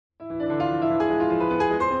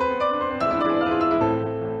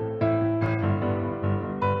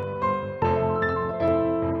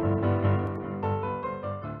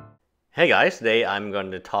Hey guys, today I'm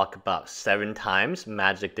going to talk about 7 times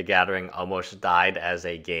Magic the Gathering almost died as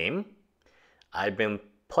a game. I've been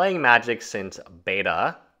playing Magic since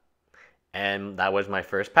beta, and that was my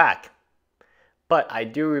first pack. But I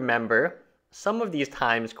do remember some of these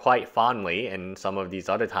times quite fondly, and some of these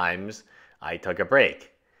other times I took a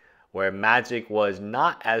break, where Magic was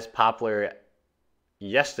not as popular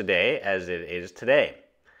yesterday as it is today.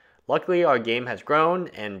 Luckily, our game has grown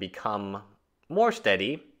and become more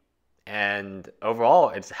steady, and overall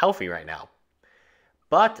it's healthy right now.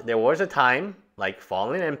 But there was a time, like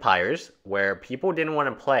Fallen Empires, where people didn't want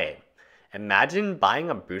to play. Imagine buying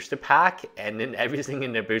a booster pack and then everything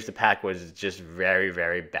in the booster pack was just very,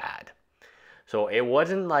 very bad. So it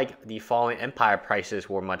wasn't like the Fallen Empire prices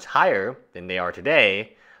were much higher than they are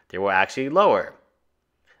today. They were actually lower.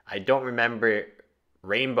 I don't remember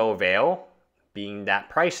Rainbow Veil being that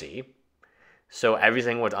pricey. So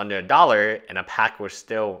everything was under $1 and a pack was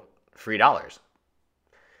still $3.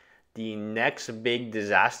 The next big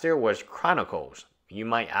disaster was Chronicles. You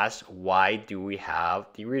might ask, why do we have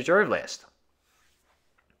the reserve list?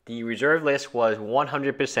 The reserve list was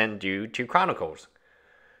 100% due to Chronicles.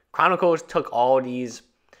 Chronicles took all these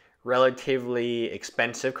relatively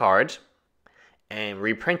expensive cards and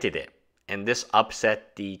reprinted it, and this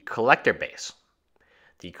upset the collector base.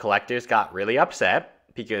 The collectors got really upset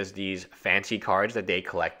because these fancy cards that they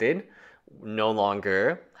collected no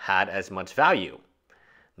longer had as much value.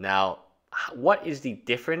 Now, what is the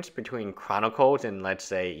difference between Chronicles and, let's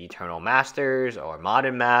say, Eternal Masters or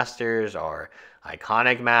Modern Masters or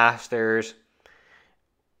Iconic Masters?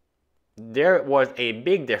 There was a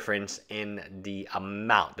big difference in the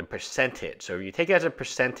amount, the percentage. So if you take it as a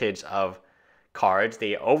percentage of cards,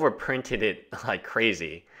 they overprinted it like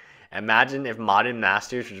crazy. Imagine if Modern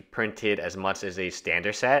Masters was printed as much as a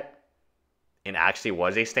standard set and actually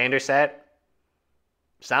was a standard set.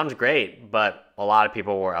 Sounds great, but a lot of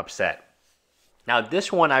people were upset. Now,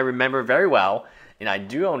 this one I remember very well, and I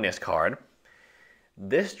do own this card.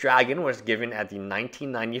 This dragon was given at the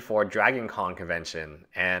 1994 Dragon Con convention,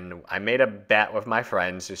 and I made a bet with my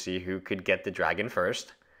friends to see who could get the dragon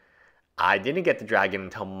first. I didn't get the dragon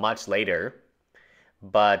until much later,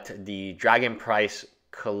 but the dragon price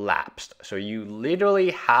collapsed. So you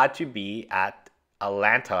literally had to be at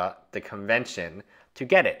Atlanta, the convention, to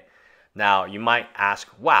get it. Now, you might ask,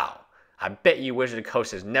 wow, I bet you Wizard of the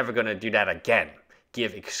Coast is never going to do that again.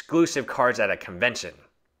 Give exclusive cards at a convention.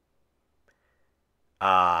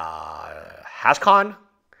 HasCon?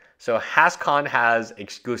 So HasCon has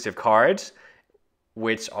exclusive cards,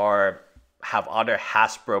 which have other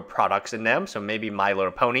Hasbro products in them. So maybe My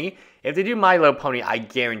Little Pony. If they do My Little Pony, I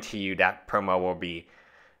guarantee you that promo will be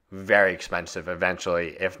very expensive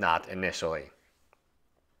eventually, if not initially.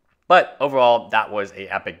 But overall, that was an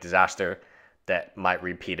epic disaster that might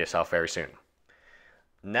repeat itself very soon.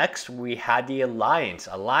 Next, we had the Alliance.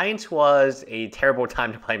 Alliance was a terrible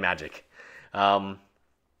time to play Magic. How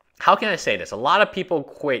can I say this? A lot of people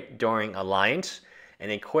quit during Alliance, and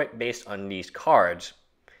they quit based on these cards.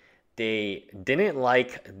 They didn't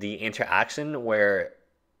like the interaction where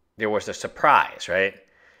there was a surprise, right?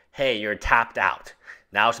 Hey, you're tapped out.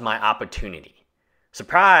 Now's my opportunity.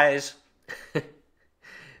 Surprise!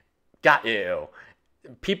 Got you.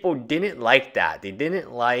 People didn't like that. They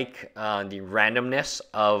didn't like the randomness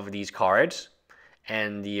of these cards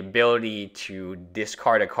and the ability to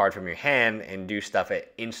discard a card from your hand and do stuff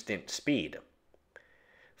at instant speed.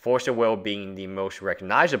 Force of Will being the most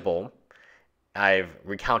recognizable. I've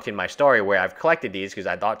recounted my story where I've collected these because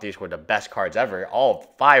I thought these were the best cards ever,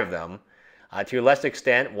 all 5 of them. To a less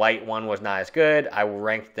extent, white one was not as good. I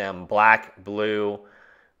ranked them black, blue,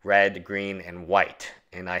 red, green, and white.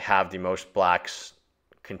 And I have the most blacks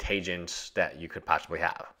contagions that you could possibly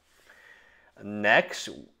have. Next,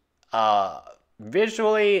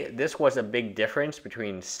 visually, this was a big difference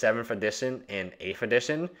between 7th edition and 8th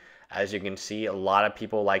edition. As you can see, a lot of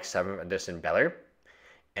people like 7th edition better,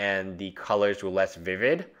 and the colors were less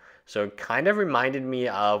vivid. So it kind of reminded me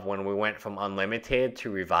of when we went from Unlimited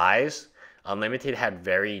to Revise. Unlimited had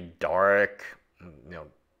very dark,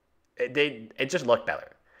 it just looked better.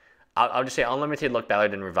 I'll just say Unlimited looked better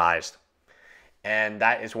than Revised. And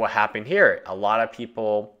that is what happened here. A lot of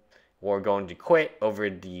people were going to quit over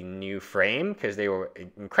the new frame because they were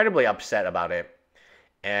incredibly upset about it.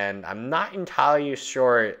 And I'm not entirely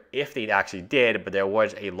sure if they actually did, but there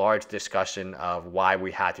was a large discussion of why we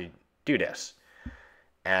had to do this.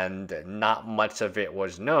 And not much of it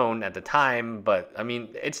was known at the time, but I mean,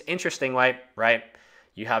 it's interesting, right?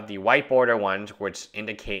 You have the white border ones, which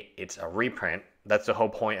indicate it's a reprint. That's the whole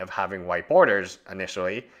point of having white borders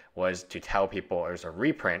initially, was to tell people it was a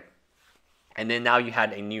reprint. And then now you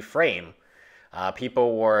had a new frame.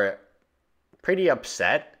 People were pretty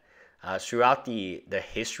upset. Throughout the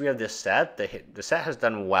history of this set, the set has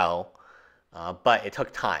done well, but it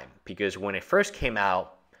took time because when it first came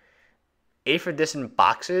out, 8th edition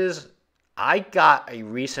boxes, I got a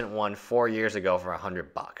recent one 4 years ago for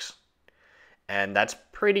 $100. And that's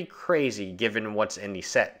pretty crazy given what's in the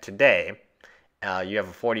set today. You have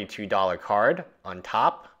a $42 card on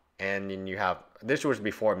top, and then you have, this was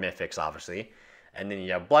before Mythics obviously, and then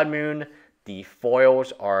you have Blood Moon. The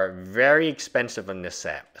foils are very expensive in this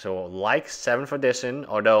set. So like 7th edition,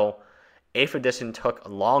 although 8th edition took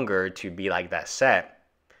longer to be like that set,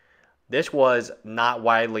 this was not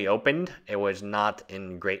widely opened. It was not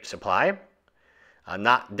in great supply.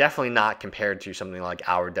 Definitely not compared to something like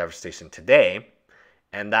Our Devastation today.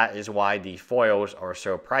 And that is why the foils are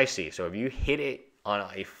so pricey. So if you hit it on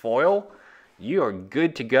a foil, you are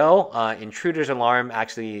good to go. Intruder's Alarm,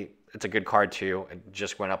 actually, it's a good card too. It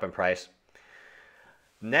just went up in price.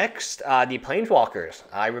 Next, the Planeswalkers.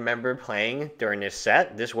 I remember playing during this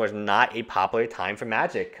set. This was not a popular time for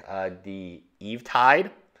Magic. The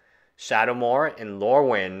Evetide, Shadowmoor, and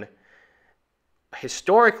Lorwyn,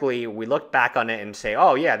 historically, we look back on it and say,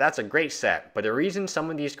 oh yeah, that's a great set. But the reason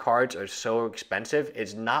some of these cards are so expensive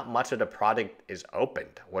is not much of the product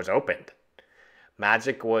was opened.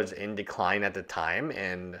 Magic was in decline at the time,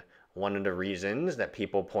 and one of the reasons that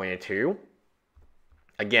people pointed to,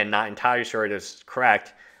 again, not entirely sure it is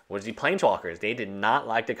correct, was the Planeswalkers. They did not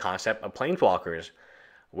like the concept of Planeswalkers,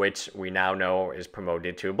 which we now know is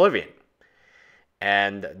promoted to Oblivion.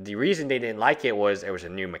 And the reason they didn't like it was a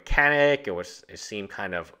new mechanic. It seemed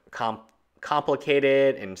kind of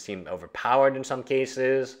complicated and seemed overpowered in some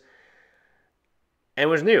cases. And it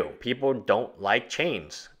was new. People don't like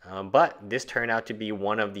chains. But this turned out to be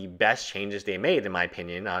one of the best changes they made, in my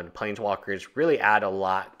opinion. The Planeswalkers really add a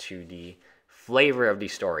lot to the flavor of the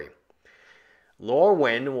story.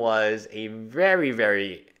 Lorwyn was a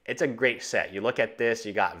it's a great set. You look at this,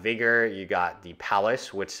 you got Vigor, you got the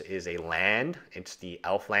Palace, which is a land. It's the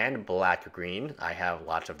elf land, black-green. I have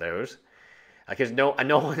lots of those. Because no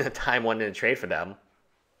one at the time wanted to trade for them.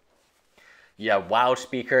 You have Wild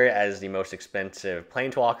Speaker as the most expensive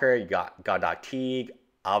Planeswalker. You got Godok Teague,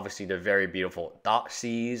 obviously the very beautiful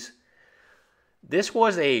Thoughtseize. This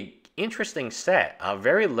was a interesting set.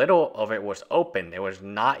 Very little of it was open. It was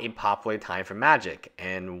not a popular time for Magic,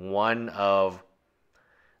 and one of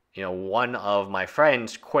my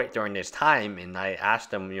friends quit during this time, and I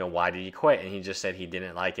asked him, why did he quit? And he just said he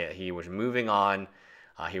didn't like it. He was moving on.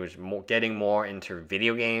 He was getting more into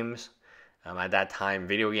video games. At that time,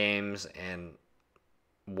 video games and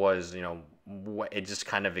was, it just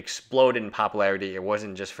kind of exploded in popularity. It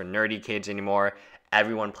wasn't just for nerdy kids anymore.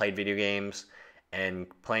 Everyone played video games, and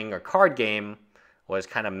playing a card game was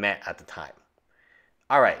kind of met at the time.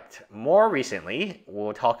 All right, more recently,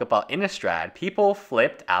 we'll talk about Innistrad. People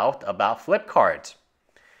flipped out about flip cards.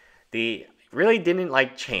 They really didn't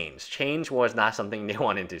like change. Change was not something they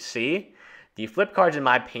wanted to see. The flip cards, in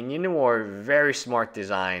my opinion, were very smart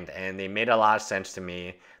designed, and they made a lot of sense to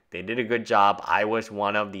me. They did a good job. I was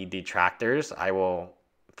one of the detractors, I will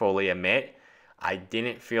fully admit. I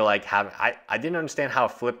didn't feel like I didn't understand how a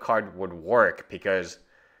flip card would work because,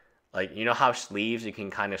 like, you know how sleeves, you can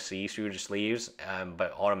kind of see through the sleeves,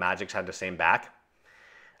 but all the Magics had the same back.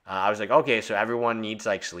 I was like, okay, so everyone needs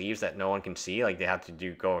like sleeves that no one can see. Like they have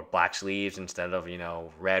to go with black sleeves instead of,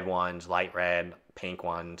 red ones, light red, pink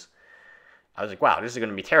ones. I was like, wow, this is going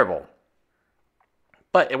to be terrible.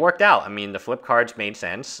 But it worked out. I mean, the flip cards made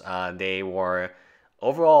sense. They were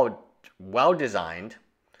overall well designed,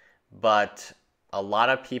 but a lot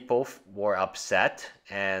of people were upset,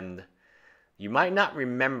 and you might not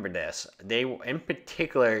remember this. In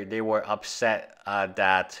particular, they were upset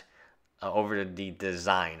over the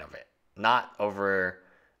design of it, not over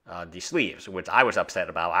the sleeves, which I was upset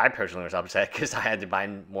about. I personally was upset because I had to buy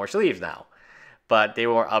more sleeves now. But they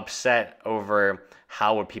were upset over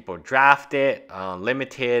how would people draft it,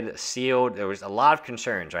 limited, sealed. There was a lot of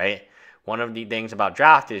concerns, right? One of the things about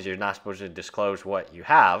draft is you're not supposed to disclose what you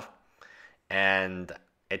have, and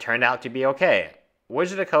it turned out to be okay.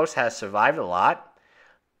 Wizards of the Coast has survived a lot.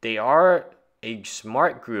 They are a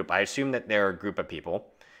smart group. I assume that they're a group of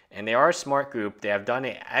people, and they are a smart group. They have done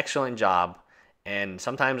an excellent job, and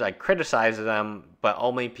sometimes I criticize them, but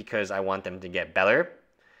only because I want them to get better.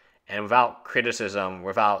 And without criticism,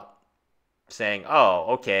 without saying,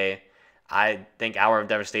 oh, okay, I think Hour of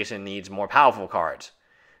Devastation needs more powerful cards,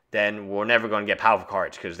 then we're never going to get powerful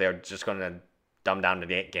cards because they're just going to dumb down the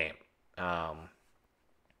game.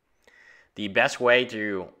 The best way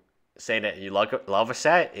to say that you love a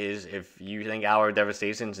set is if you think Hour of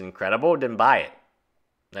Devastation is incredible, then buy it.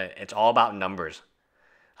 It's all about numbers.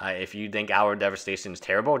 If you think Hour of Devastation is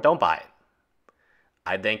terrible, don't buy it.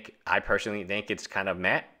 I personally think it's kind of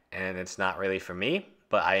meh, and it's not really for me.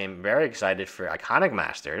 But I am very excited for Iconic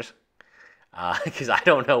Masters, because I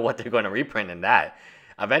don't know what they're going to reprint in that.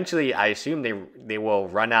 Eventually, I assume they will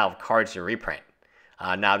run out of cards to reprint.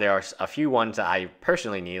 Now, there are a few ones that I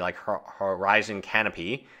personally need, like Horizon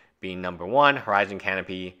Canopy being number 1. Horizon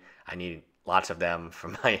Canopy, I need lots of them for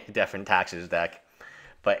my Death and Taxes deck.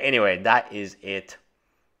 But anyway, that is it.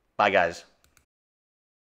 Bye, guys.